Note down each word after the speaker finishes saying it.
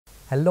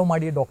Hello my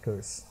dear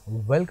doctors,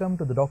 welcome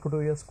to the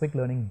DocTutorials Quick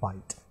Learning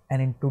Bite,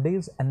 and in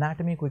today's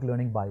Anatomy Quick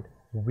Learning Bite,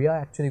 we are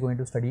actually going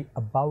to study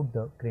about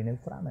the cranial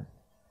foramen.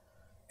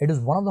 It is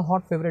one of the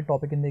hot favorite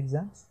topic in the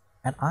exams,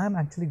 and I am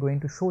actually going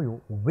to show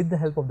you with the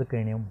help of the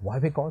cranium. Why?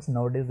 Because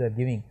nowadays they are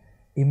giving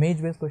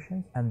image based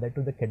questions and that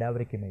to the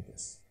cadaveric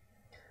images.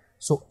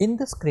 So in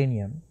this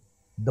cranium,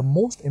 the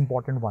most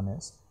important one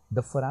is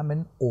the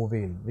foramen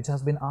ovale, which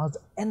has been asked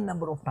n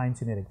number of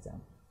times in your exam.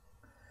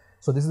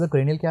 So this is the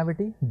cranial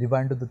cavity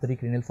divided into the three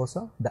cranial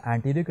fossa: the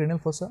anterior cranial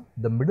fossa,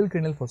 the middle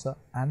cranial fossa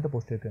and the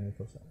posterior cranial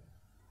fossa.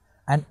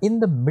 And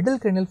in the middle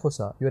cranial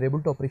fossa, you are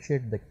able to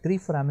appreciate the three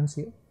foramens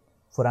here: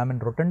 foramen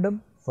rotundum,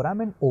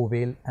 foramen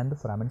ovale and the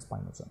foramen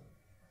spinosum.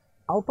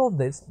 Out of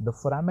this, the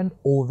foramen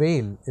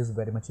ovale is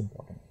very much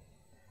important.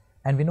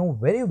 And we know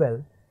very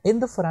well in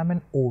the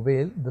foramen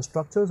ovale, the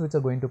structures which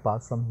are going to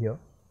pass from here,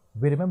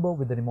 we remember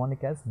with the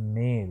mnemonic as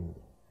male.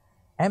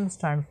 M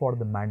stands for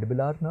the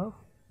mandibular nerve,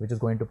 which is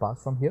going to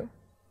pass from here.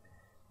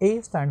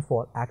 A stands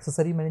for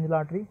accessory meningeal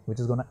artery, which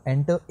is going to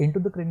enter into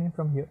the cranium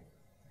from here.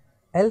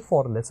 L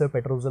for lesser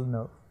petrosal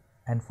nerve,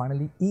 and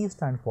finally E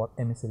stands for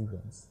emissary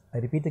veins. I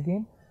repeat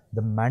again,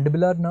 the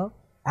mandibular nerve,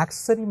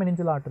 accessory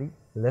meningeal artery,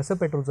 lesser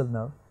petrosal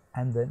nerve,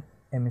 and then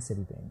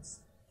emissary veins.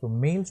 So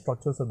male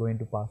structures are going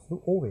to pass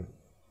through ovale.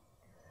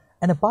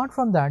 And apart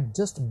from that,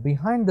 just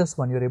behind this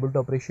one, you are able to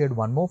appreciate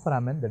one more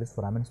foramen, that is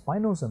foramen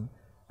spinosum,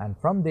 and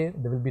from there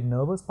will be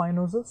nervus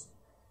spinosus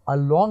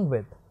along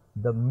with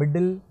the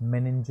middle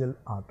meningeal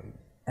artery.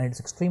 And it's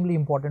extremely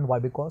important. Why?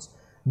 Because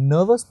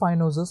nervus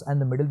spinosus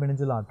and the middle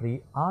meningeal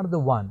artery are the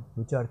one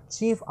which are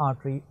chief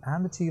artery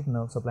and the chief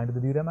nerve supplying to the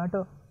dura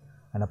mater.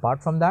 And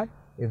apart from that,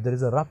 if there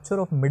is a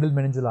rupture of middle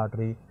meningeal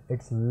artery,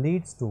 it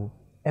leads to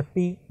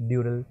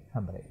epidural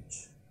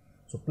hemorrhage.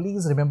 So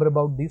please remember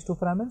about these two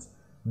foramens.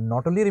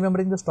 Not only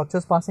remembering the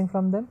structures passing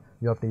from them,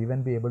 you have to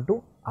even be able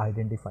to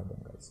identify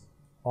them, guys.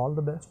 All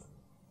the best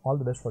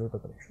for your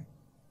preparation.